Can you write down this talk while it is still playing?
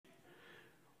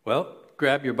Well,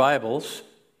 grab your Bibles.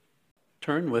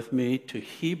 Turn with me to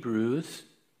Hebrews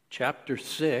chapter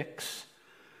 6.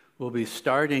 We'll be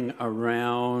starting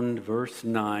around verse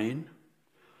 9.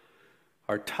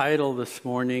 Our title this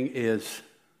morning is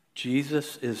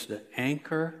Jesus is the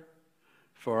Anchor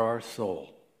for Our Soul.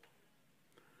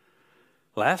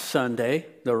 Last Sunday,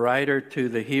 the writer to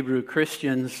the Hebrew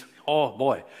Christians, oh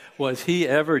boy, was he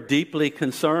ever deeply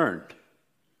concerned.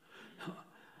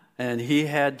 And he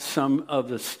had some of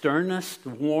the sternest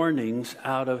warnings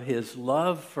out of his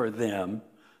love for them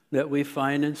that we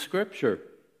find in Scripture.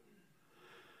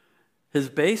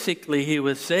 Basically, he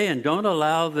was saying, don't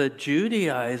allow the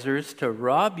Judaizers to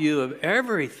rob you of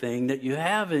everything that you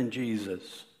have in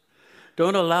Jesus.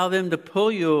 Don't allow them to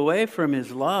pull you away from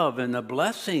his love and the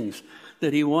blessings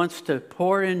that he wants to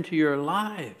pour into your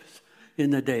lives in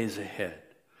the days ahead.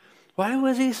 Why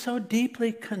was he so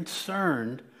deeply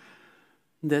concerned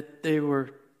that they were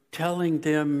telling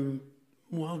them,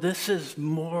 well, this is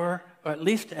more, or at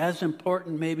least as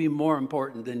important, maybe more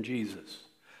important than Jesus?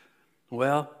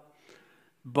 Well,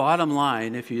 bottom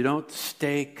line, if you don't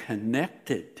stay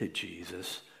connected to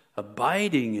Jesus,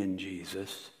 abiding in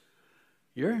Jesus,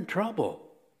 you're in trouble.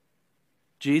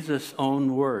 Jesus'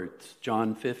 own words,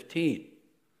 John 15,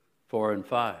 4 and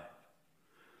 5.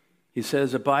 He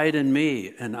says, abide in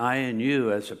me and I in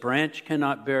you, as a branch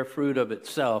cannot bear fruit of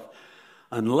itself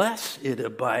unless it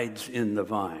abides in the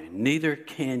vine. Neither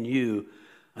can you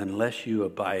unless you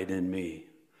abide in me.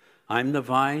 I'm the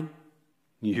vine,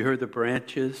 you're the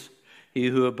branches. He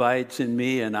who abides in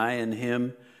me and I in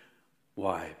him,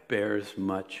 why, bears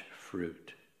much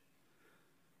fruit.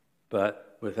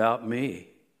 But without me,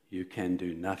 you can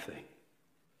do nothing.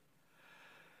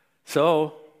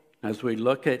 So, as we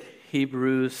look at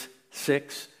Hebrews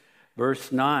 6,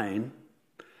 verse 9,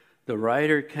 the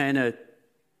writer kind of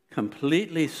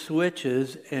completely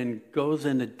switches and goes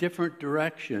in a different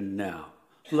direction now.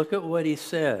 Look at what he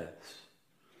says.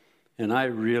 And I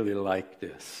really like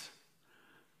this.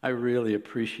 I really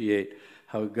appreciate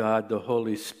how God, the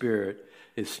Holy Spirit,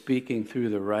 is speaking through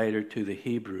the writer to the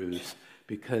Hebrews,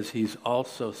 because he's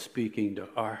also speaking to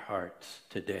our hearts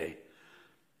today.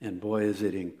 And boy, is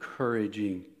it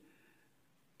encouraging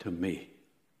to me.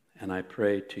 And I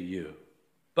pray to you.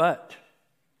 But,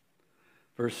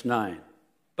 verse 9,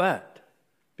 but,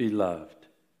 beloved,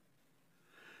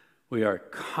 we are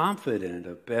confident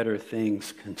of better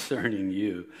things concerning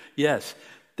you. Yes,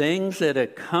 things that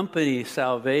accompany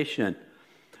salvation.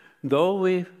 Though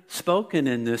we've spoken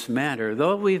in this matter,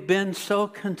 though we've been so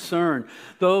concerned,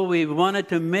 though we've wanted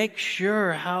to make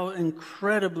sure how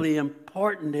incredibly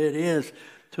important it is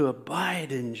to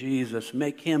abide in Jesus,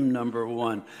 make him number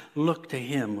one, look to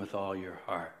him with all your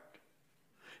heart.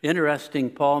 Interesting,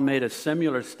 Paul made a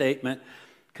similar statement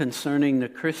concerning the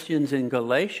Christians in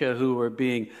Galatia who were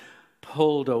being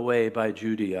pulled away by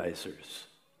Judaizers.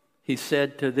 He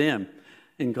said to them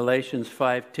in Galatians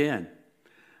 5:10,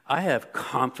 I have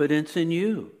confidence in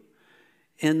you,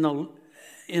 in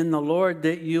the Lord,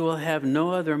 that you will have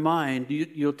no other mind,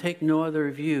 you'll take no other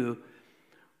view,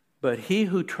 but he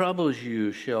who troubles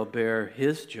you shall bear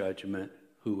his judgment,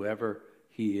 whoever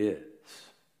he is.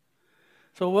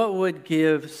 So what would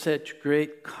give such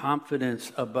great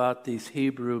confidence about these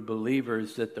Hebrew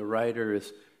believers that the writer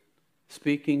is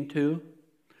speaking to?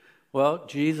 Well,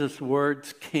 Jesus'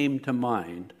 words came to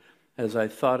mind as I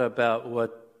thought about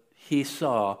what he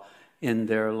saw in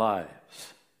their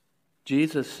lives.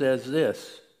 Jesus says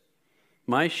this,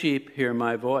 my sheep hear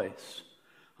my voice.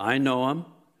 I know them,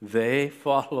 they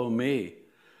follow me.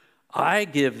 I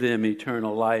give them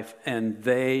eternal life, and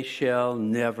they shall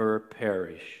never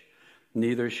perish.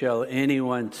 Neither shall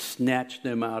anyone snatch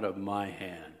them out of my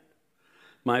hand.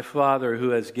 My Father who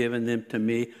has given them to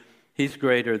me, he's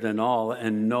greater than all,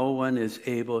 and no one is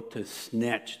able to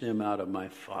snatch them out of my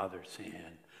Father's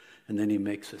hand. And then he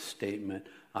makes a statement,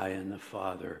 I and the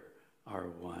Father are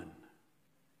one.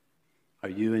 Are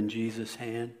you in Jesus'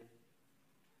 hand?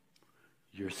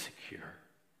 You're secure.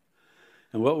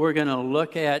 And what we're going to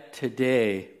look at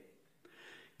today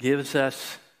gives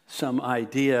us some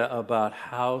idea about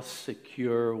how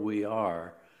secure we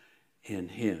are in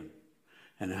him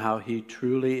and how he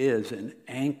truly is an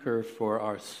anchor for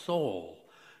our soul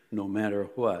no matter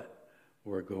what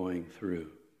we're going through.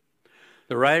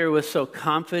 The writer was so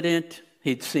confident.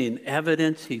 He'd seen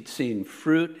evidence. He'd seen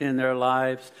fruit in their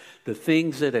lives, the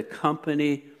things that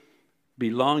accompany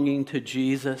belonging to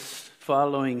Jesus,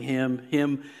 following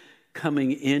him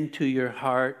coming into your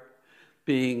heart,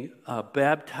 being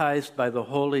baptized by the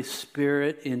Holy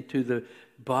Spirit into the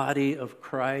body of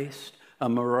Christ, a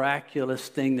miraculous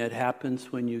thing that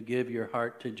happens when you give your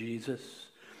heart to Jesus.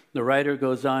 The writer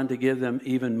goes on to give them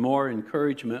even more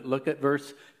encouragement. Look at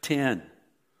verse 10.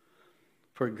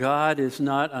 For God is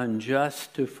not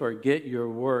unjust to forget your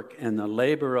work and the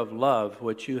labor of love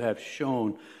which you have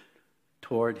shown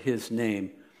toward his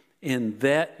name, in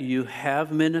that you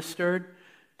have ministered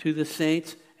to the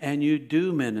saints and you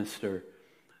do minister.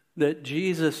 That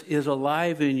Jesus is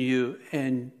alive in you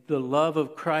and the love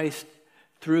of Christ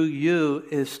through you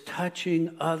is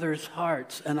touching others'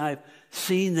 hearts. And I've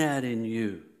seen that in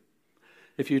you.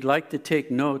 If you'd like to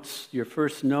take notes, your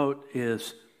first note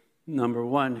is number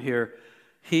 1 here.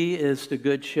 He is the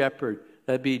good shepherd.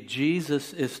 That'd be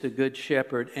Jesus is the good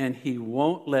shepherd, and he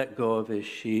won't let go of his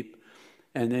sheep.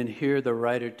 And then here the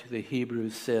writer to the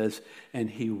Hebrews says, and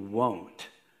he won't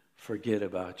forget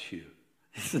about you.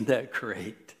 Isn't that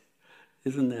great?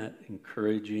 Isn't that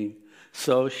encouraging?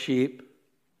 So, sheep,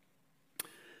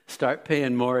 start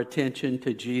paying more attention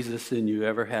to Jesus than you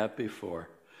ever have before.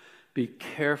 Be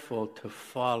careful to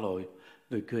follow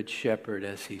the good shepherd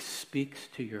as he speaks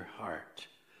to your heart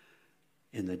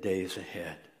in the days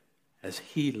ahead, as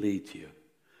he leads you.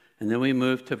 And then we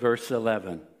move to verse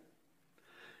 11.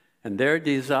 And their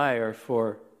desire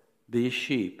for these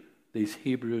sheep, these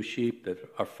Hebrew sheep that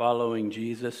are following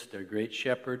Jesus, their great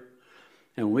shepherd,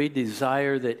 and we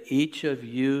desire that each of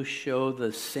you show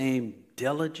the same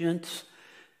diligence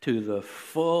to the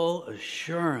full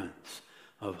assurance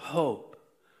of hope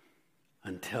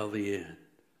until the end.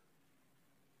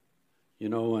 You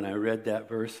know, when I read that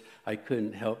verse, I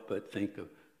couldn't help but think of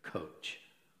Coach.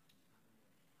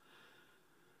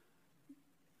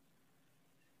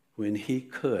 When he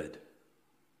could,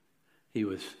 he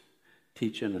was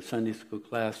teaching a Sunday school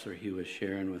class, or he was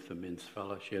sharing with the men's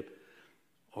fellowship,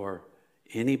 or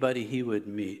anybody he would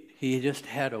meet. He just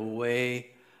had a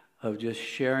way of just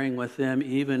sharing with them,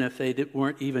 even if they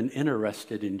weren't even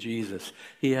interested in Jesus.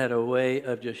 He had a way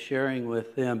of just sharing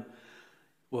with them,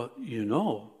 well, you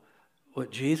know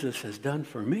what Jesus has done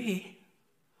for me.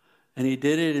 And he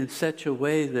did it in such a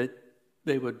way that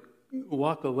they would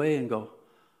walk away and go,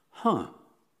 huh.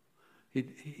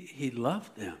 He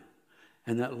loved them.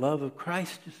 And that love of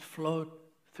Christ just flowed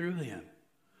through him.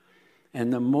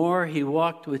 And the more he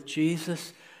walked with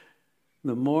Jesus,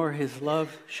 the more his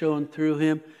love shone through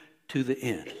him to the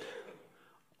end,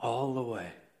 all the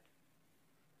way.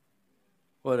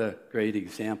 What a great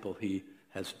example he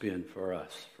has been for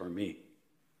us, for me.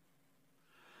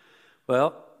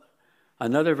 Well,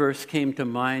 another verse came to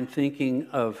mind thinking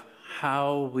of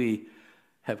how we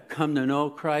have come to know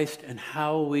Christ and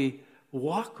how we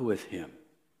walk with him.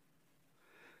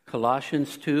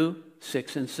 Colossians 2,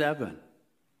 6 and 7.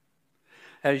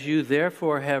 As you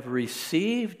therefore have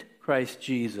received Christ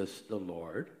Jesus the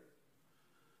Lord,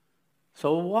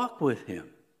 so walk with him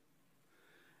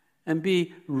and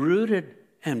be rooted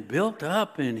and built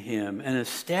up in him and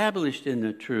established in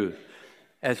the truth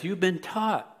as you've been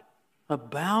taught,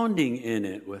 abounding in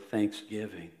it with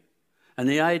thanksgiving. And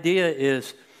the idea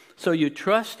is, so you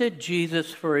trusted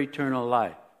Jesus for eternal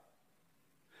life.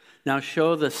 Now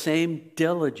show the same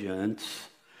diligence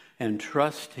and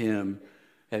trust him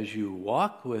as you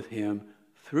walk with him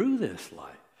through this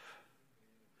life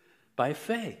by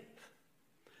faith.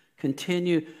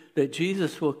 Continue, that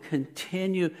Jesus will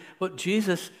continue. Well,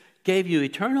 Jesus gave you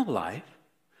eternal life,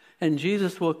 and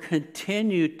Jesus will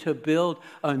continue to build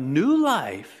a new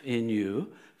life in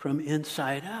you from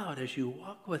inside out as you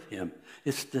walk with him.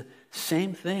 It's the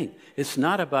same thing. It's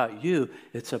not about you.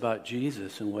 It's about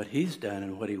Jesus and what he's done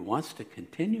and what he wants to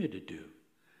continue to do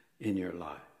in your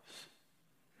lives.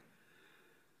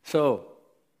 So,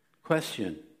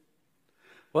 question.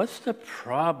 What's the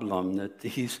problem that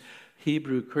these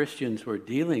Hebrew Christians were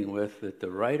dealing with that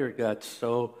the writer got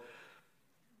so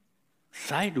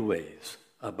sideways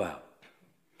about?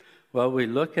 Well, we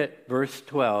look at verse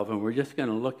 12, and we're just going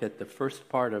to look at the first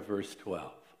part of verse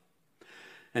 12.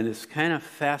 And it's kind of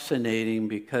fascinating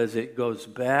because it goes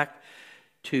back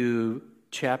to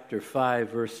chapter 5,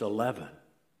 verse 11.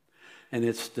 And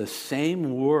it's the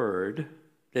same word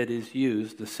that is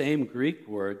used, the same Greek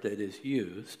word that is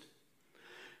used.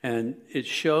 And it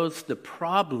shows the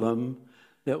problem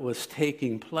that was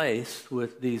taking place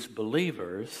with these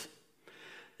believers.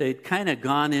 They'd kind of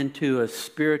gone into a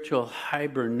spiritual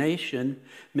hibernation,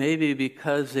 maybe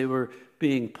because they were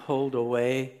being pulled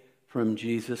away from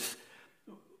Jesus.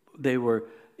 They were,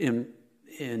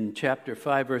 in chapter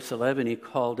 5, verse 11, he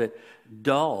called it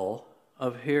dull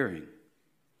of hearing.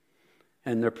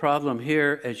 And the problem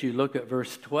here, as you look at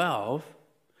verse 12,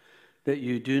 that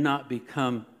you do not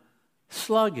become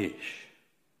sluggish.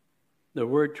 The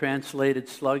word translated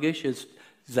sluggish is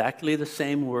exactly the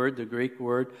same word, the Greek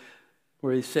word,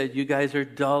 where he said, you guys are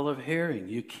dull of hearing.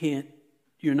 You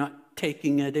You're not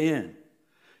taking it in.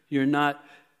 You're not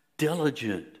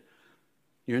diligent.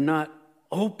 You're not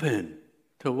open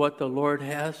to what the Lord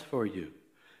has for you.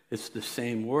 It's the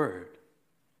same word.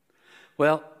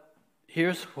 Well,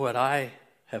 here's what I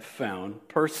have found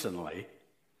personally.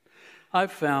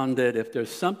 I've found that if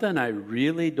there's something I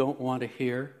really don't want to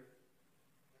hear,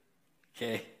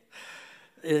 okay,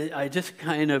 I just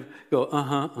kind of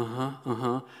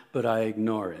go, but I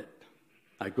ignore it.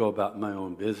 I go about my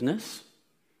own business.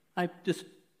 I just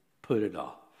put it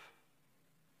off.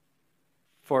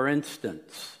 For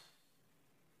instance,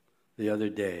 the other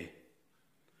day,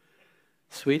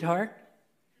 sweetheart,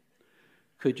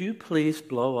 could you please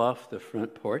blow off the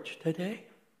front porch today?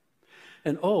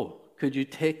 And could you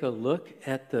take a look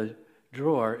at the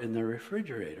drawer in the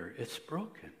refrigerator? It's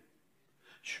broken.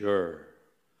 Sure,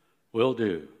 will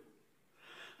do.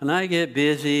 And I get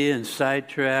busy and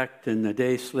sidetracked, and the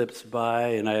day slips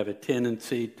by, and I have a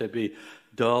tendency to be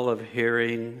dull of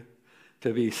hearing,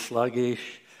 to be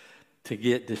sluggish, to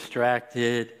get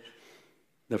distracted.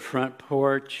 The front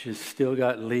porch has still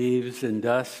got leaves and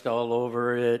dust all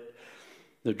over it.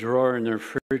 The drawer in the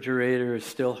refrigerator is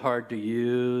still hard to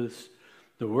use.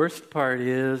 The worst part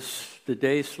is the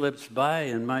day slips by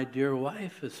and my dear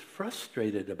wife is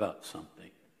frustrated about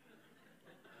something.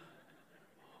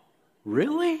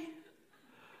 Really?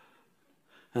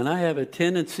 And I have a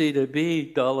tendency to be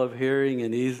dull of hearing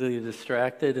and easily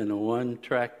distracted and a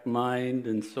one-track mind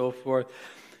and so forth.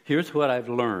 Here's what I've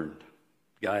learned,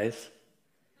 guys.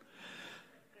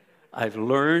 I've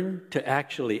learned to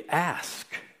actually ask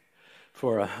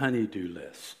for a honey-do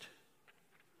list.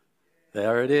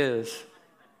 There it is.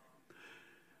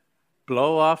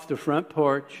 Blow off the front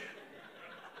porch.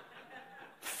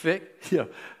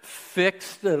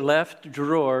 Fix the left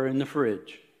drawer in the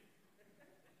fridge.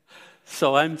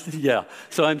 So I'm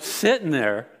sitting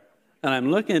there, and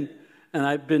I'm looking, and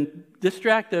I've been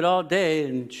distracted all day,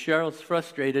 and Cheryl's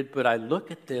frustrated, but I look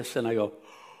at this, and I go,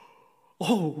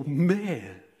 oh,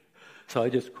 man. So I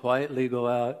just quietly go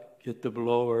out, get the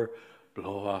blower,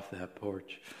 blow off that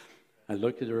porch. I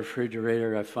look at the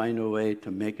refrigerator, I find a way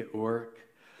to make it work,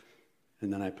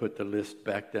 and then I put the list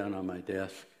back down on my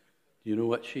desk. You know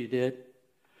what she did?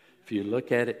 If you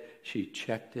look at it, she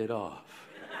checked it off.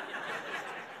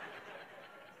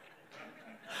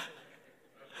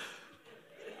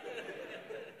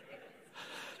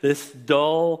 This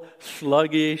dull,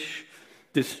 sluggish,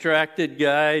 distracted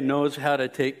guy knows how to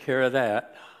take care of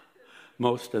that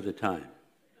most of the time.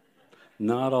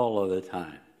 Not all of the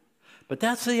time. But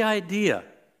that's the idea.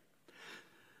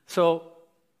 So,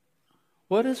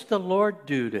 what does the Lord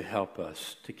do to help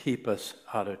us, to keep us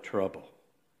out of trouble?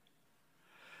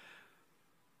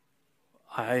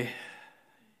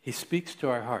 He speaks to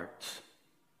our hearts.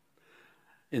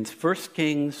 In 1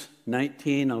 Kings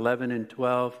 19, 11, and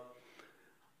 12,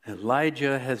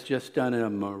 Elijah has just done a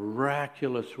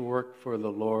miraculous work for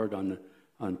the Lord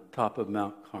on top of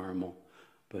Mount Carmel.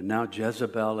 But now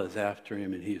Jezebel is after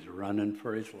him, and he's running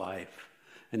for his life.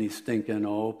 And he's thinking,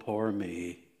 oh, poor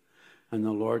me. And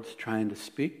the Lord's trying to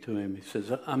speak to him. He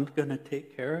says, I'm going to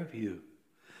take care of you.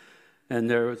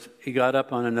 And he got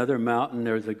up on another mountain.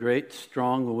 There was a great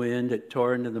strong wind. It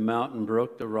tore into the mountain,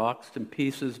 broke the rocks in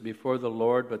pieces before the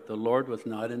Lord, but the Lord was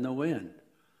not in the wind.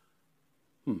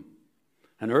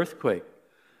 An earthquake,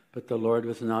 but the Lord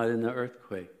was not in the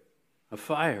earthquake. A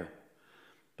fire,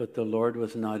 but the Lord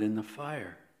was not in the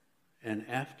fire. And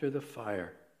after the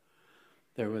fire,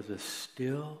 there was a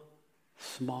still,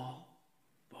 small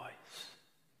voice.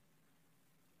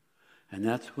 And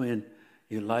that's when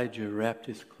Elijah wrapped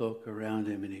his cloak around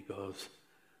him and he goes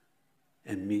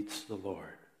and meets the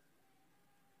Lord.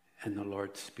 And the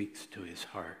Lord speaks to his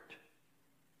heart.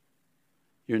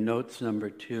 Your notes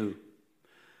number 2.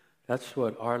 That's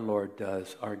what our Lord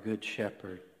does, our good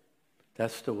shepherd.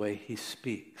 That's the way he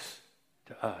speaks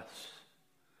to us.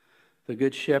 The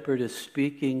good shepherd is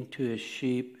speaking to his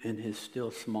sheep in his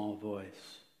still small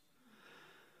voice.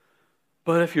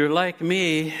 But if you're like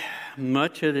me,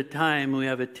 much of the time we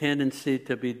have a tendency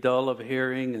to be dull of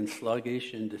hearing and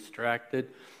sluggish and distracted.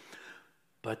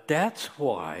 But that's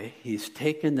why he's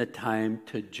taken the time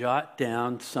to jot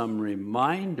down some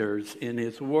reminders in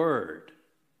his word.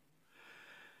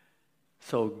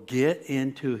 So get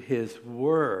into his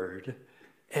word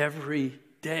every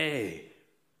day.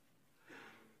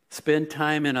 Spend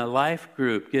time in a life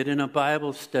group. Get in a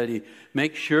Bible study.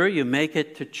 Make sure you make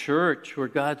it to church where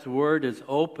God's word is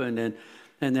open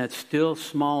and that still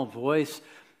small voice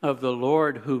of the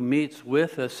Lord who meets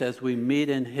with us as we meet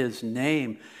in his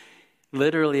name.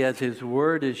 Literally, as his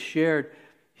word is shared,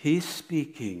 he's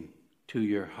speaking to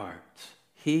your hearts.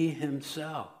 He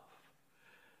himself.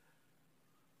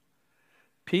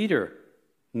 Peter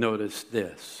noticed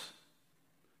this.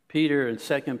 Peter in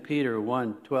 2 Peter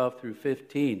 1:12 through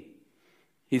 15.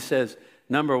 He says,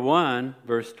 number 1,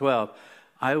 verse 12,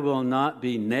 I will not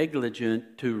be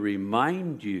negligent to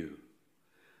remind you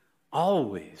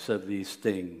always of these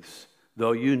things.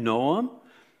 Though you know them,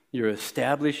 you're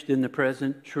established in the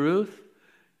present truth.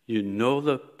 You know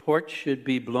the porch should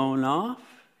be blown off.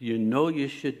 You know you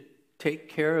should take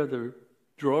care of the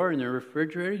drawer in the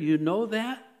refrigerator. You know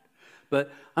that. But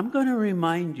I'm going to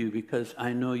remind you because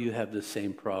I know you have the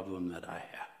same problem that I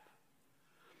have.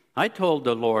 I told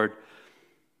the Lord,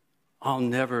 I'll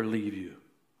never leave you.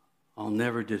 I'll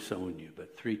never disown you.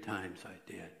 But 3 times I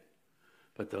did.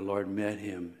 But the Lord met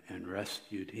him and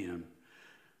rescued him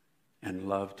and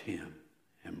loved him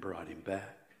and brought him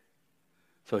back.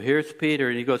 So here's Peter,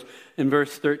 and he goes in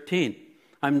verse 13,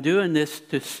 I'm doing this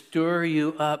to stir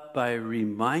you up by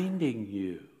reminding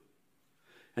you.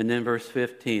 And then verse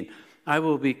 15, I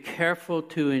will be careful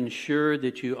to ensure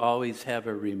that you always have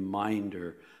a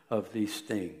reminder of these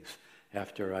things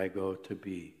after I go to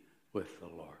be with the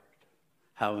Lord.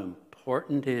 How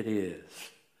important it is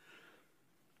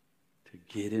to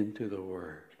get into the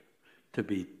Word, to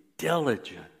be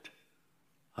diligent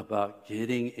about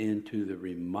getting into the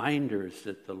reminders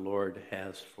that the Lord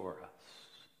has for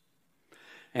us.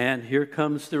 And here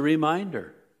comes the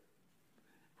reminder,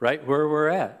 right where we're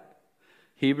at.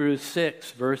 Hebrews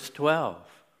 6, verse 12.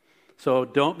 So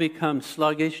don't become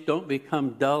sluggish, don't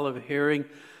become dull of hearing.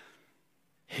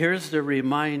 Here's the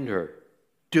reminder.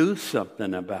 Do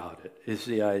something about it, is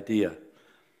the idea.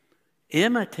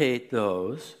 Imitate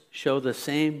those, show the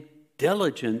same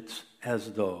diligence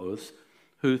as those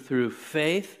who through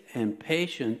faith and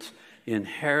patience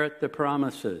inherit the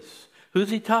promises. Who's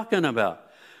he talking about?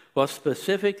 Well,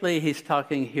 specifically, he's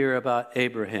talking here about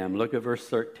Abraham. Look at verse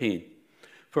 13.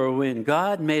 For when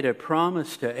God made a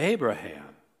promise to Abraham,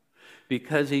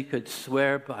 because he could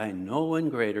swear by no one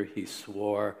greater, he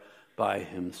swore by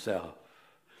himself.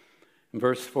 In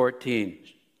verse 14,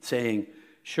 saying,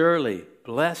 surely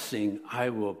blessing I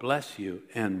will bless you,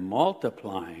 and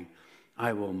multiplying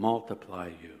I will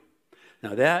multiply you.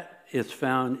 Now that is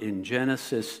found in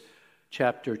Genesis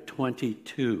chapter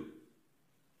 22.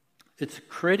 It's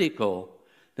critical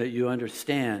that you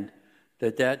understand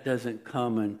that that doesn't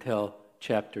come until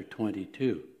chapter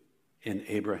 22 in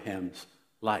Abraham's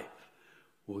life.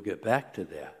 We'll get back to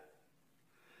that.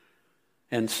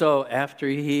 And so after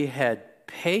he had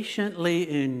patiently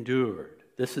endured,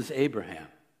 this is Abraham,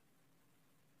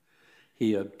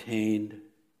 he obtained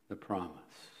the promise.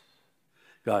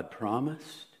 God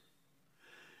promised,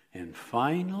 and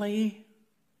finally,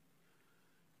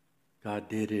 God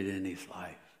did it in his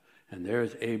life. And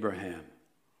there's Abraham.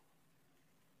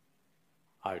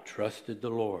 I trusted the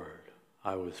Lord.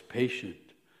 I was patient.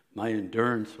 My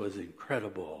endurance was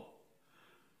incredible.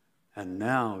 And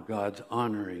now God's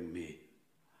honoring me.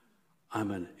 I'm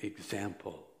an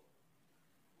example.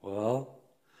 Well,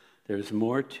 there's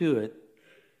more to it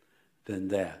than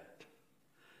that.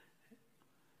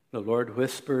 The Lord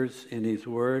whispers in his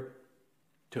word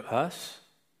to us,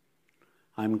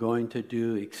 I'm going to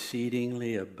do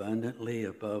exceedingly abundantly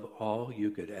above all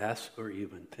you could ask or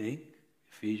even think.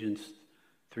 Ephesians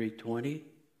 3:20.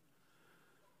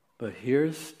 But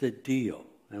here's the deal,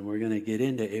 and we're going to get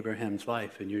into Abraham's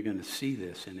life, and you're going to see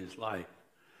this in his life.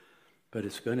 But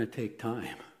it's going to take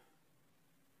time.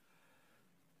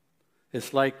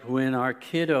 It's like when our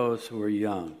kiddos were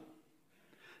young.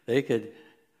 They could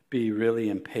be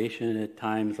really impatient at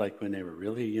times, like when they were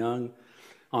really young.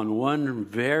 On one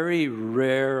very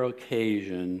rare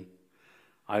occasion,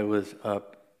 I was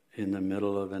up in the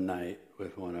middle of the night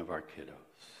with one of our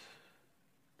kiddos.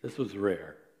 This was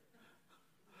rare.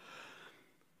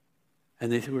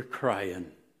 And they were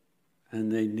crying,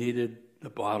 and they needed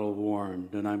the bottle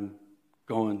warmed. And I'm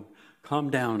going, calm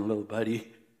down, little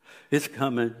buddy. It's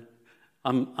coming.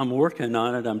 I'm working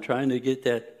on it. I'm trying to get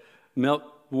that milk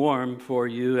warm for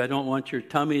you. I don't want your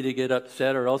tummy to get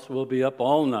upset, or else we'll be up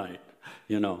all night.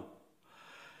 You know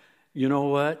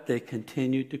what? They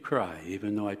continued to cry,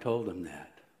 even though I told them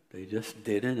that. They just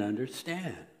didn't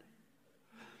understand.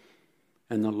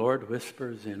 And the Lord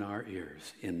whispers in our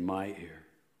ears, in my ear,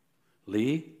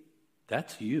 Lee,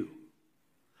 that's you.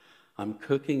 I'm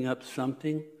cooking up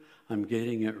something. I'm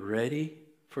getting it ready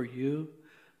for you,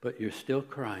 but you're still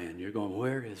crying. You're going,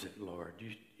 where is it, Lord?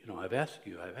 I've asked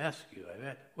you,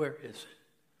 where is it?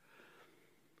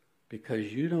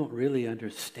 Because you don't really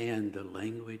understand the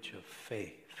language of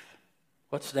faith.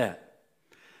 What's that?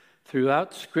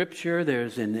 Throughout Scripture,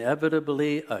 there's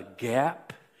inevitably a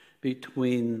gap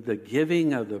between the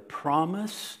giving of the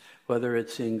promise, whether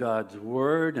it's in God's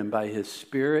Word and by His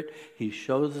Spirit, He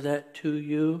shows that to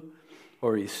you,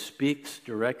 or He speaks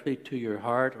directly to your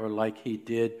heart, or like He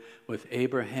did with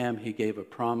Abraham, He gave a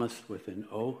promise with an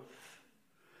oath,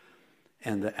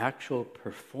 and the actual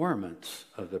performance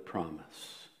of the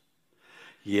promise.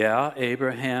 Yeah,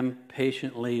 Abraham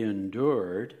patiently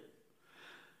endured.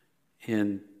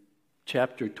 In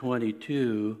chapter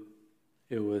 22,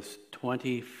 it was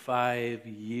 25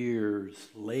 years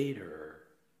later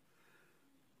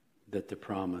that the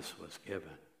promise was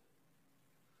given.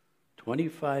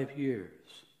 25 years.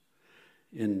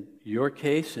 In your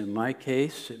case, in my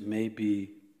case, it may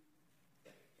be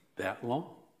that long.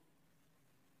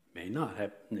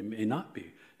 It may not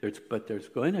be. But there's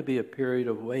going to be a period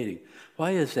of waiting.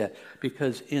 Why is that?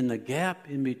 Because in the gap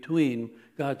in between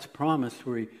God's promise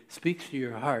where He speaks to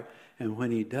your heart and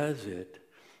when He does it,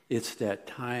 it's that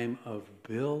time of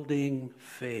building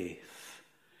faith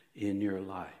in your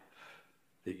life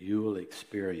that you will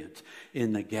experience.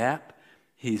 In the gap,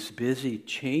 He's busy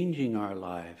changing our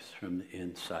lives from the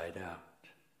inside out.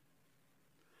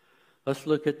 Let's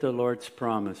look at the Lord's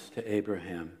promise to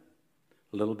Abraham.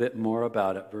 A little bit more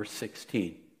about it. Verse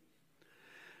 16.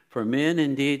 For men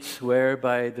indeed swear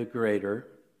by the greater,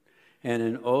 and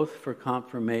an oath for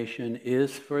confirmation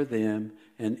is for them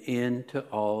an end to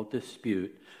all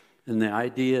dispute. And the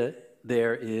idea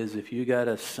there is if you got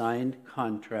a signed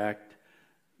contract,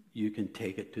 you can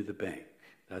take it to the bank.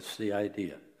 That's the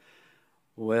idea.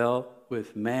 Well,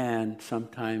 with man,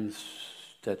 sometimes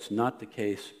that's not the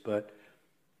case, but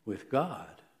with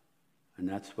God, and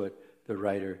that's what the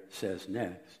writer says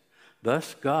next.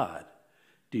 Thus God,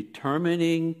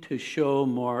 determining to show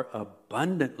more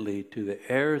abundantly to the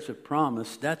heirs of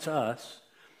promise, that's us,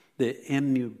 the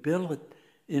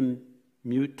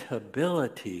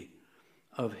immutability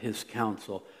of His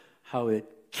counsel, how it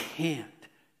can't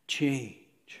change.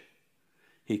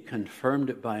 He confirmed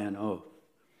it by an oath,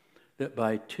 that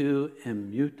by two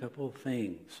immutable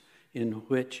things in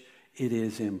which it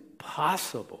is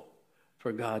impossible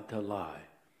for God to lie,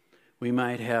 we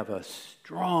might have a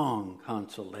strong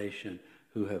consolation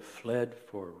who have fled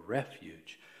for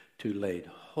refuge to lay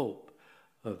hold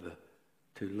of the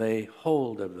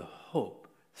hope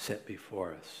set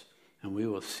before us. And we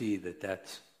will see that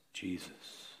that's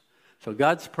Jesus. So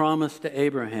God's promise to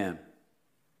Abraham,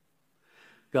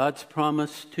 God's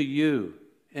promise to you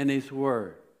in His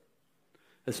Word,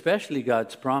 especially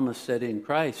God's promise that in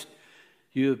Christ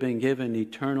you have been given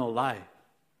eternal life,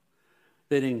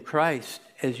 that in Christ,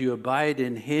 as you abide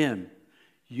in Him,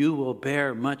 you will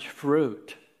bear much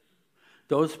fruit.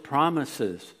 Those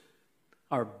promises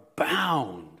are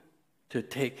bound to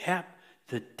take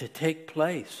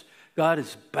place. God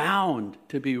is bound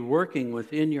to be working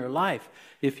within your life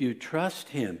if you trust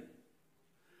Him.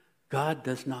 God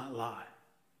does not lie.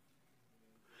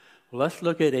 Well, let's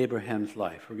look at Abraham's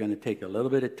life. We're going to take a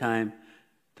little bit of time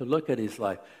to look at his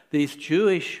life. These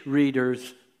Jewish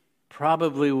readers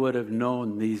probably would have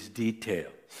known these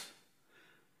details,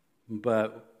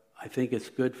 but I think it's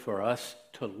good for us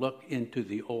to look into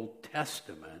the Old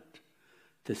Testament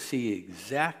to see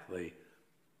exactly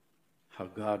how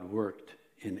God worked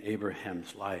in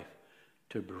Abraham's life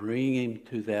to bring him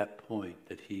to that point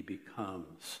that he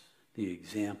becomes the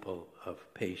example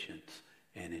of patience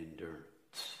and endurance.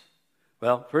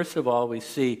 Well, first of all, we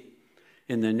see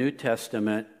in the New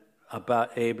Testament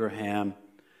about Abraham,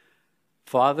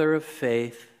 father of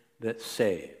faith that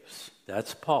saves.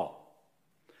 That's Paul.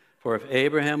 For if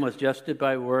Abraham was justified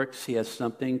by works, he has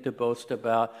something to boast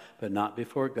about, but not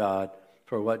before God.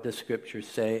 For what does Scripture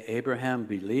say? Abraham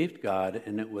believed God,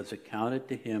 and it was accounted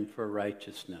to him for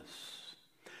righteousness.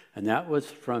 And that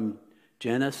was from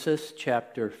Genesis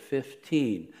chapter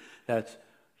 15. That's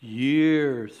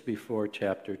years before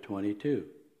chapter 22.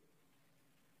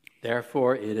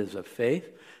 Therefore, it is of faith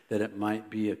that it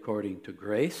might be according to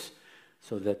grace,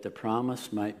 so that the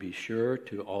promise might be sure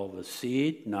to all the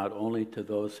seed, not only to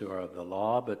those who are of the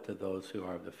law, but to those who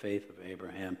are of the faith of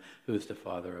Abraham, who is the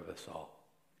father of us all.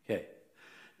 Okay.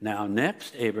 Now,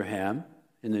 next, Abraham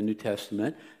in the New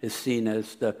Testament is seen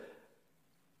as the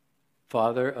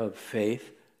father of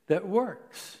faith that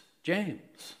works.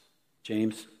 James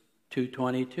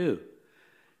 2:22.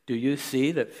 Do you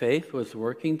see that faith was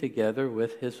working together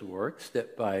with his works,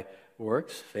 that by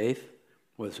works faith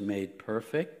was made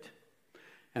perfect?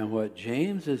 And what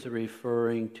James is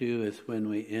referring to is when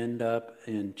we end up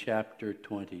in chapter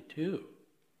 22.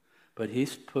 But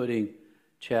he's putting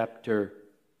chapter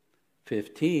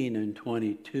 15 and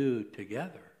 22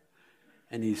 together.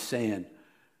 And he's saying,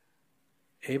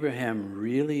 Abraham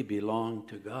really belonged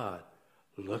to God.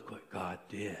 Look what God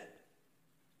did.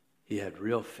 He had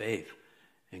real faith.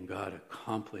 And God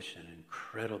accomplished an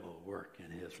incredible work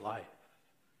in his life.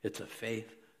 It's a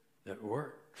faith that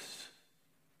works.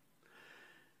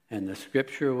 And the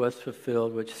scripture was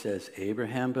fulfilled which says,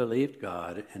 Abraham believed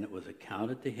God, and it was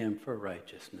accounted to him for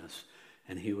righteousness,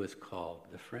 and he was called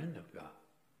the friend of God.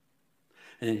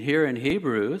 And here in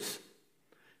Hebrews,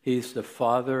 he's the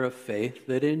father of faith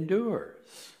that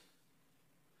endures.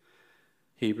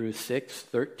 Hebrews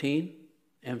 6:13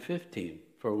 and 15.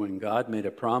 For when God made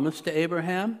a promise to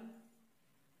Abraham,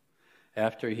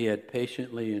 after he had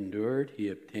patiently endured, he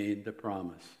obtained the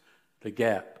promise. The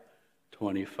gap,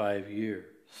 25 years.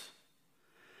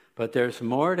 But there's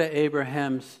more to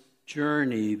Abraham's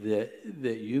journey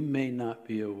that you may not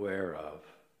be aware of.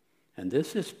 And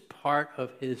this is part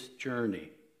of his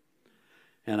journey.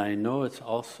 And I know it's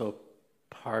also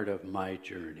part of my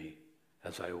journey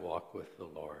as I walk with the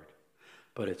Lord.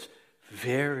 But it's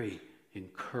very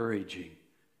encouraging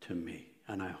to me,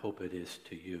 and I hope it is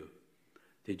to you.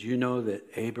 Did you know that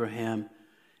Abraham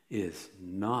is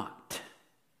not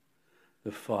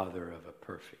the father of a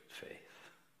perfect faith?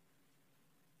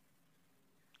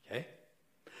 Okay?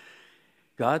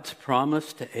 God's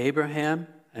promise to Abraham,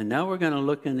 and now we're going to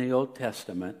look in the Old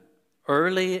Testament,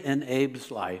 early in Abe's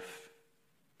life,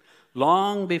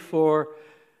 long before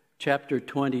chapter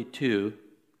 22,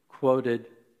 quoted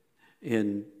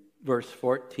in verse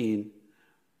 14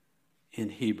 in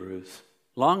Hebrews.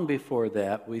 Long before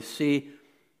that, we see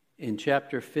in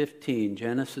chapter 15,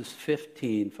 Genesis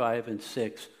 15, 5 and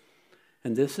 6,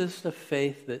 and this is the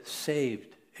faith that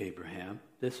saved Abraham.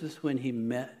 This is when he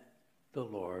met the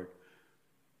Lord.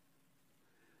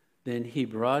 Then he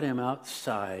brought him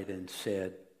outside and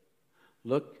said,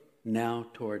 look now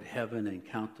toward heaven and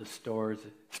count the stars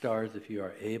if you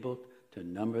are able to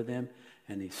number them.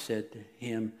 And he said to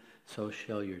him, so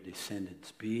shall your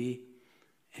descendants be.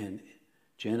 And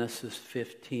Genesis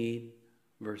 15,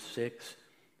 verse 6,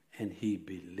 and he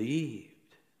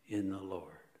believed in the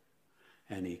Lord,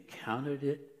 and he counted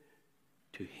it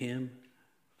to him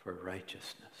for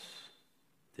righteousness.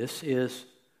 This is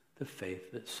the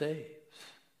faith that saves.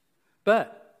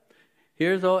 But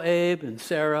here's old Abe and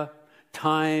Sarah.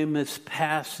 Time is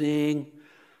passing.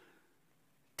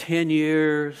 10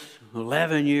 years,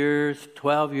 11 years,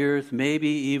 12 years, maybe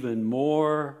even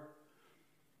more.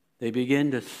 They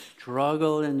begin to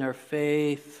struggle in their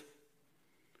faith.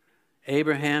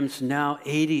 Abraham's now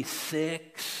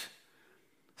 86.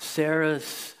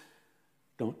 Sarah's,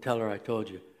 don't tell her I told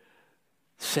you,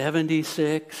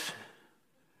 76.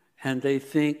 And they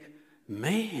think,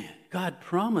 man, God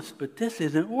promised, but this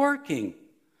isn't working.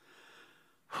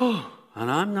 Whew, and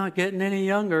I'm not getting any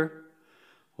younger.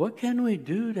 What can we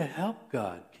do to help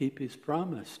God keep his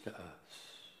promise to us?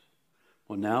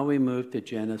 Well, now we move to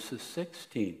Genesis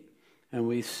 16, and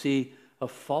we see a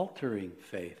faltering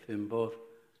faith in both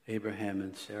Abraham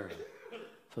and Sarah.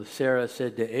 So Sarah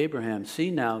said to Abraham,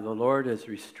 see now, the Lord has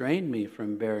restrained me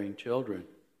from bearing children.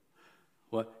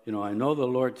 I know the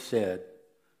Lord said,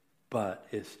 but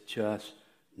it's just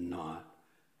not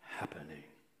happening.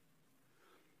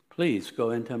 Please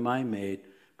go into my maid.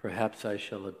 Perhaps I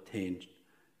shall obtain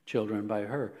children by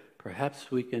her.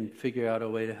 Perhaps we can figure out a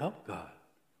way to help God.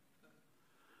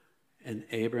 And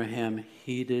Abraham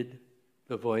heeded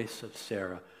the voice of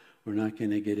Sarah. We're not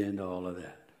going to get into all of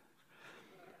that.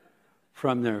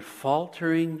 From their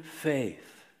faltering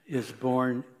faith is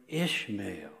born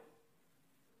Ishmael.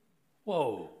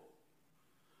 Whoa.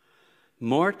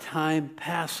 More time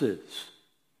passes.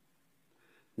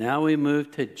 Now we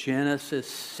move to Genesis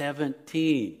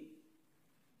 17.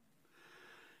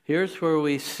 Here's where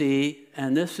we see,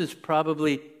 and this is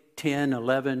probably 10,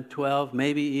 11, 12,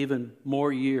 maybe even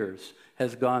more years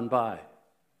has gone by.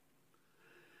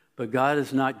 But God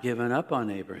has not given up on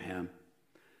Abraham.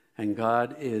 And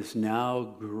God is now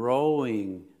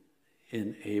growing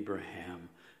in Abraham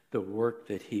the work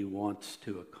that he wants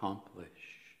to accomplish.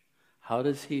 How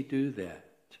does he do that?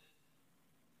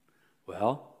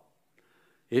 Well,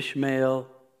 Ishmael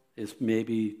is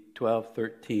maybe 12,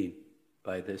 13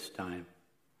 by this time.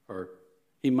 Or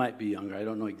he might be younger. I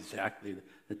don't know exactly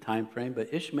the time frame,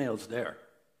 but Ishmael's there.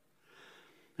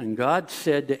 And God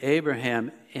said to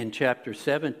Abraham in chapter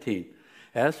 17,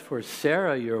 as for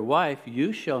Sarah, your wife,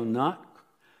 you shall not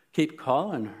keep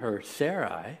calling her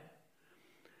Sarai,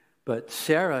 but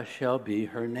Sarah shall be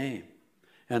her name.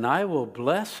 And I will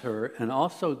bless her and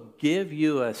also give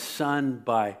you a son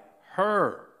by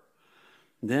her.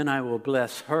 Then I will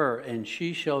bless her, and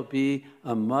she shall be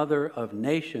a mother of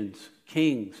nations,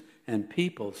 kings, and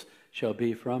peoples shall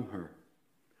be from her.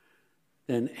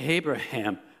 Then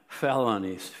Abraham fell on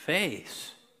his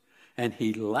face, and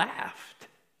he laughed.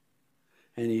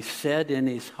 And he said in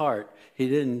his heart, he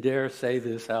didn't dare say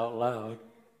this out loud,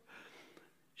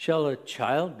 shall a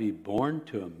child be born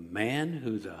to a man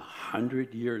who's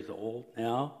 100 years old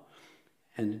now?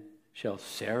 And shall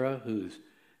Sarah, who's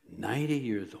 90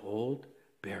 years old,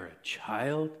 bear a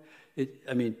child?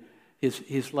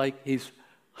 He's like,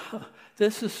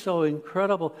 this is so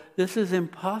incredible. This is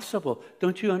impossible.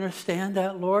 Don't you understand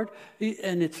that, Lord?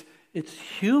 And it's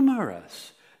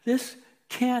humorous. This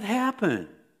can't happen.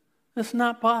 That's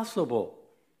not possible.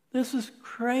 This is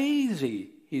crazy,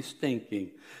 he's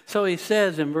thinking. So he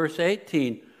says in verse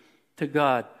 18 to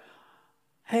God,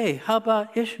 hey, how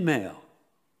about Ishmael?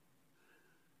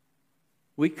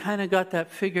 We kind of got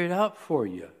that figured out for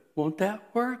you. Won't that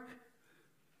work?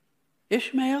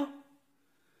 Ishmael?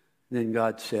 Then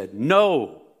God said,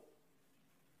 no.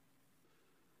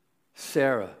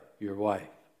 Sarah, your wife,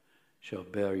 shall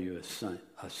bear you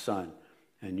a son,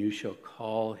 and you shall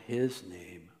call his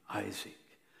name Isaac.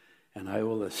 And I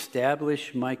will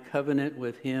establish my covenant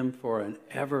with him for an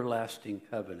everlasting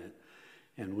covenant,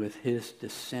 and with his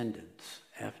descendants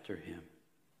after him.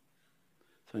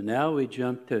 So now we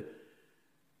jump to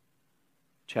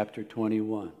chapter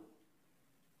 21.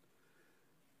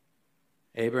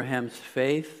 Abraham's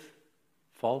faith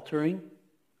faltering,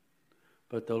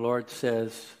 but the Lord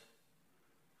says,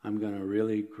 I'm going to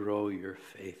really grow your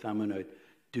faith. I'm going to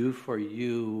do for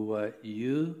you what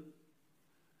you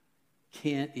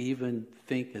can't even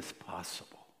think is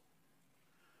possible.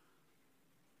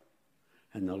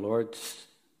 And the Lord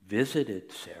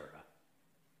visited Sarah.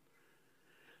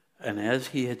 And as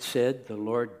he had said, the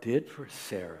Lord did for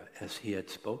Sarah as he had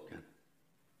spoken.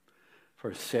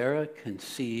 For Sarah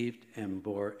conceived and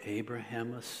bore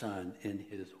Abraham a son in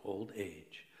his old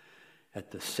age,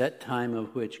 at the set time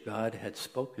of which God had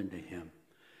spoken to him.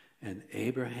 And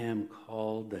Abraham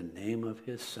called the name of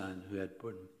his son who had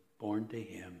been born to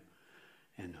him,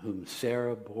 and whom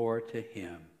Sarah bore to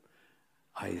him,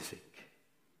 Isaac,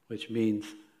 which means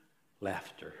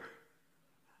laughter.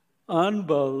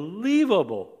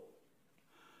 Unbelievable.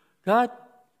 God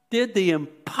did the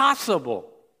impossible.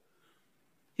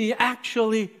 He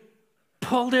actually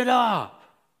pulled it off.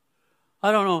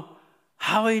 I don't know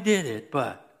how he did it,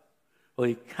 but, well,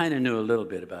 he kind of knew a little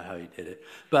bit about how he did it,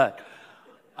 but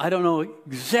I don't know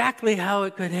exactly how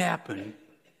it could happen,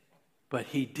 but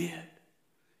he did.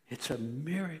 It's a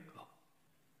miracle.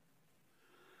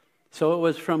 So it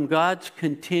was from God's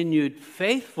continued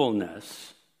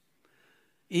faithfulness,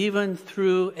 even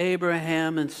through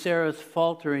Abraham and Sarah's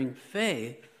faltering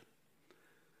faith,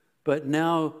 but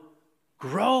now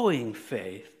growing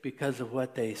faith because of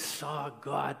what they saw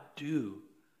God do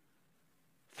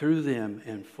through them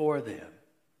and for them.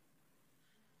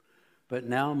 But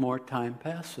now more time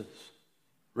passes.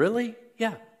 Really?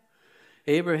 Yeah.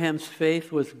 Abraham's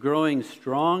faith was growing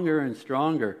stronger and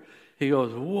stronger. He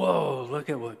goes, whoa, look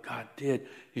at what God did.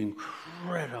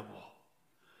 Incredible.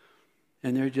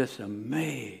 And they're just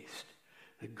amazed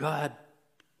that God,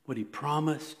 what he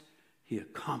promised, he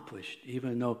accomplished,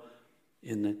 even though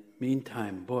in the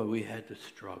meantime, boy, we had to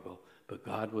struggle. But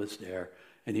God was there,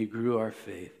 and he grew our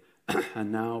faith.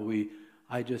 And now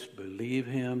I just believe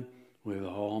him with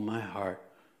all my heart.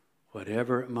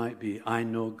 Whatever it might be, I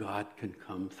know God can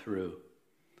come through.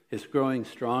 It's growing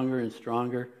stronger and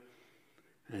stronger.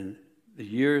 And the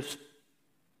years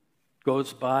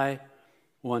goes by.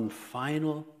 One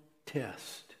final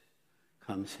test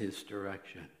comes his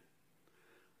direction.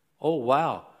 Oh,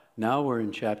 wow. Now we're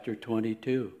in chapter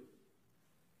 22.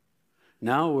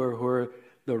 Now we're where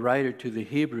the writer to the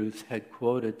Hebrews had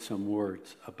quoted some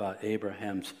words about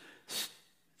Abraham's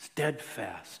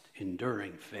steadfast,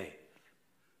 enduring faith.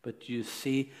 But do you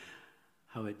see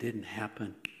how it didn't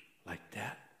happen like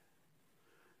that?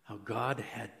 How God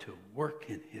had to work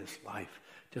in his life,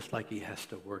 just like he has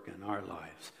to work in our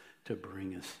lives to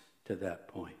bring us to that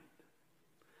point.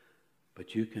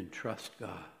 But you can trust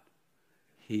God.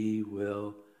 He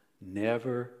will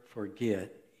never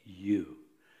forget you.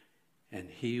 And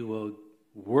he will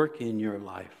work in your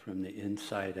life from the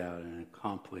inside out and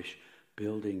accomplish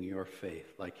building your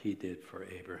faith like he did for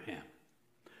Abraham.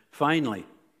 Finally,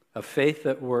 a faith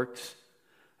that works,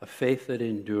 a faith that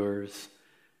endures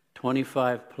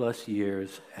 25 plus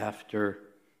years after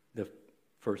the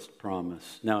first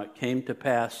promise. Now it came to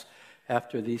pass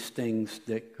after these things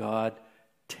that God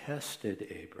tested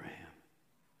Abraham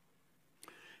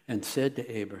and said to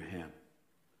Abraham,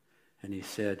 and he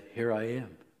said, here I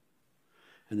am.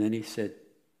 And then he said,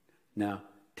 now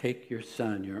take your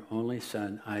son, your only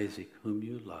son, Isaac, whom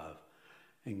you love,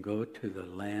 and go to the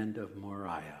land of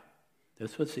Moriah.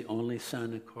 This was the only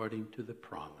son according to the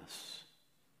promise.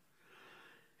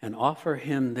 and offer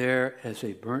him there as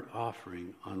a burnt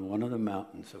offering on one of the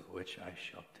mountains of which I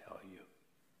shall tell you.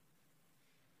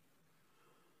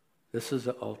 This is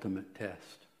the ultimate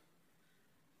test.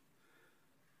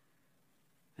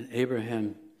 And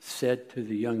Abraham said to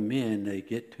the young men, they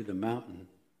get to the mountain,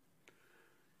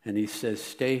 and he says,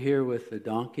 stay here with the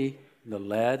donkey. The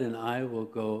lad and I will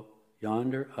go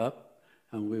yonder up,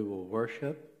 and we will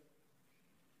worship.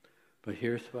 But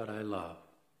here's what I love.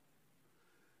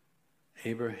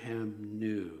 Abraham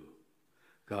knew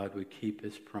God would keep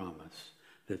his promise,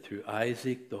 that through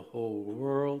Isaac the whole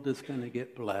world is going to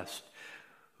get blessed,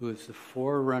 who is the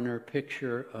forerunner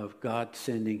picture of God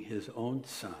sending his own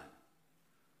son,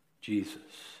 Jesus.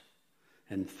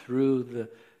 And through the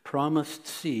promised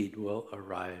seed will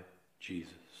arrive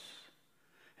Jesus.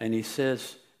 And he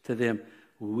says to them,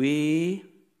 we,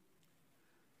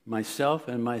 myself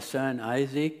and my son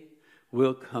Isaac,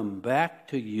 will come back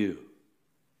to you.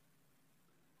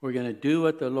 We're going to do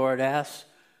what the Lord asks,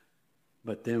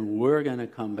 but then we're going to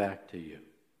come back to you.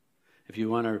 If you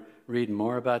want to read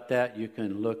more about that, you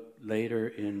can look later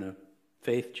in the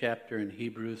faith chapter in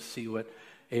Hebrews, see what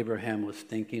Abraham was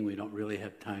thinking. We don't really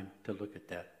have time to look at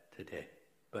that today.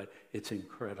 But it's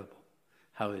incredible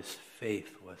how his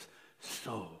faith was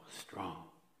so strong.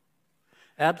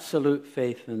 Absolute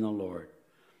faith in the Lord.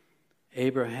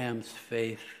 Abraham's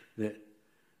faith that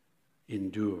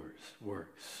endures,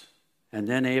 works. And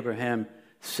then Abraham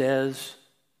says,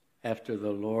 after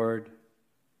the Lord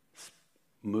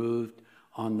moved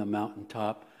on the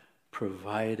mountaintop,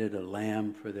 provided a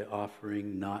lamb for the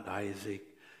offering, not Isaac.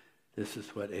 This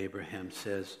is what Abraham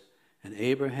says. And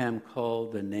Abraham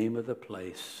called the name of the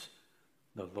place,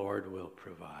 the Lord will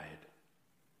provide.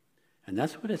 And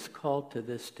that's what it's called to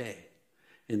this day.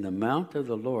 In the mount of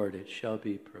the Lord it shall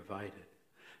be provided.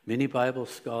 Many Bible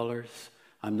scholars,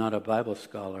 I'm not a Bible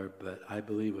scholar, but I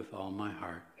believe with all my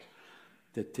heart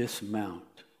that this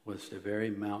mount was the very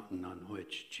mountain on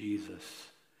which Jesus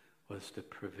was the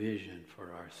provision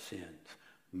for our sins,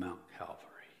 Mount Calvary.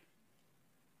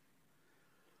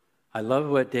 I love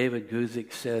what David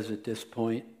Guzik says at this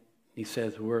point. He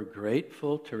says, we're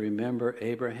grateful to remember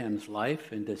Abraham's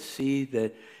life and to see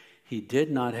that he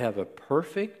did not have a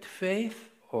perfect faith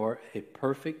or a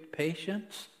perfect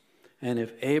patience. And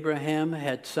if Abraham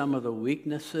had some of the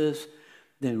weaknesses,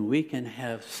 then we can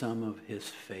have some of his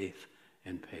faith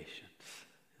and patience.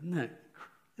 Isn't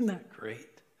that great?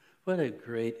 What a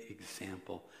great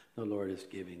example the Lord is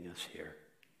giving us here.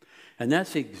 And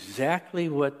that's exactly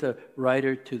what the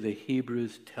writer to the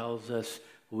Hebrews tells us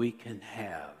we can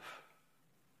have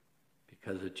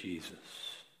because of Jesus.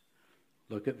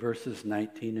 Look at verses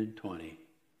 19 and 20.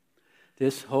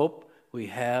 This hope we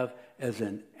have as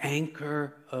an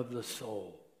anchor of the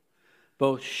soul,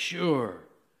 both sure,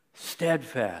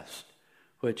 steadfast,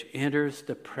 which enters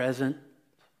the present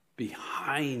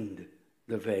behind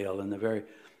the veil, and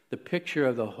the picture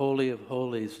of the Holy of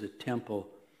Holies, the temple,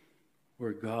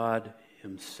 where God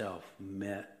himself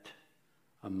met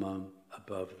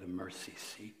above the mercy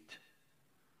seat.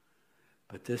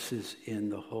 But this is in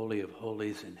the Holy of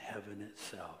Holies in heaven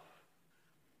itself,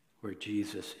 where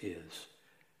Jesus is,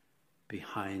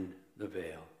 behind the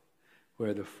veil,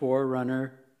 where the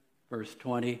forerunner, verse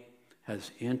 20,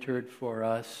 has entered for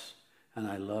us, and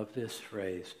I love this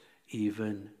phrase,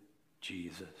 even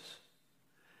Jesus,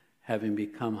 having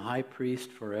become high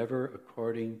priest forever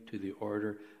according to the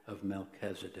order of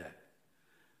Melchizedek.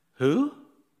 Who?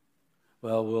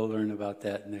 Well, we'll learn about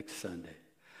that next Sunday.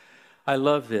 I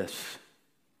love this.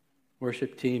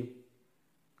 Worship team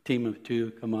of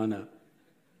two, come on up.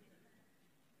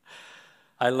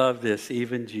 I love this,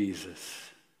 even Jesus.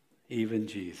 Even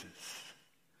Jesus.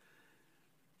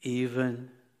 Even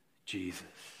Jesus.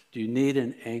 Do you need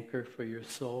an anchor for your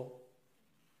soul?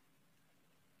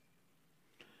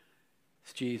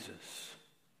 It's Jesus.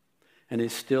 And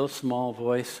his still small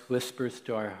voice whispers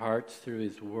to our hearts through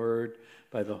his word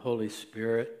by the Holy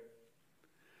Spirit.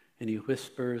 And he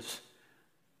whispers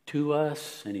to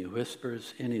us, and he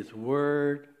whispers in his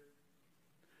word.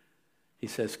 He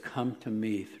says, come to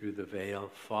me through the veil.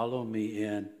 Follow me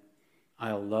in.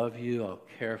 I'll love you. I'll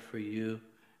care for you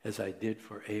as I did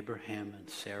for Abraham and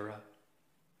Sarah.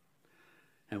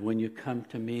 And when you come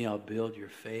to me, I'll build your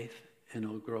faith, and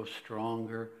it'll grow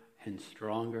stronger and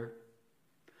stronger.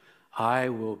 I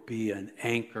will be an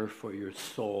anchor for your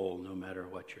soul no matter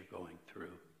what you're going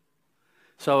through.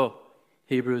 So,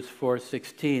 Hebrews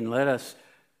 4:16, let us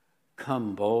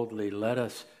come boldly. Let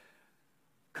us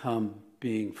come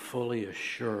being fully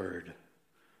assured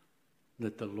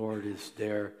that the Lord is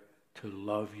there to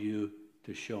love you,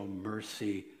 to show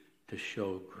mercy, to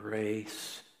show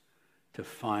grace, to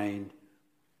find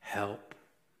help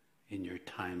in your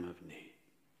time of need.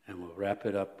 And we'll wrap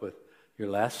it up with your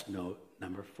last note,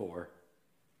 number 4.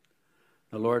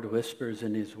 The Lord whispers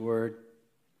in his word,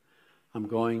 I'm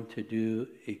going to do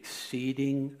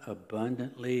exceeding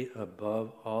abundantly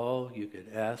above all you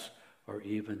could ask or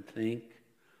even think.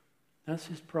 That's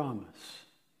his promise.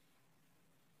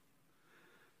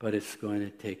 But it's going to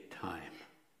take time.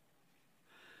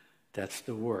 That's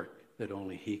the work that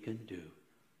only he can do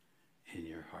in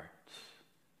your hearts.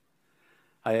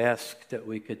 I ask that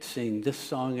we could sing this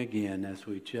song again as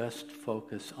we just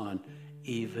focus on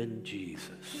even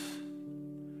Jesus.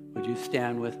 Would you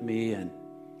stand with me and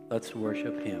let's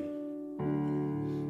worship him?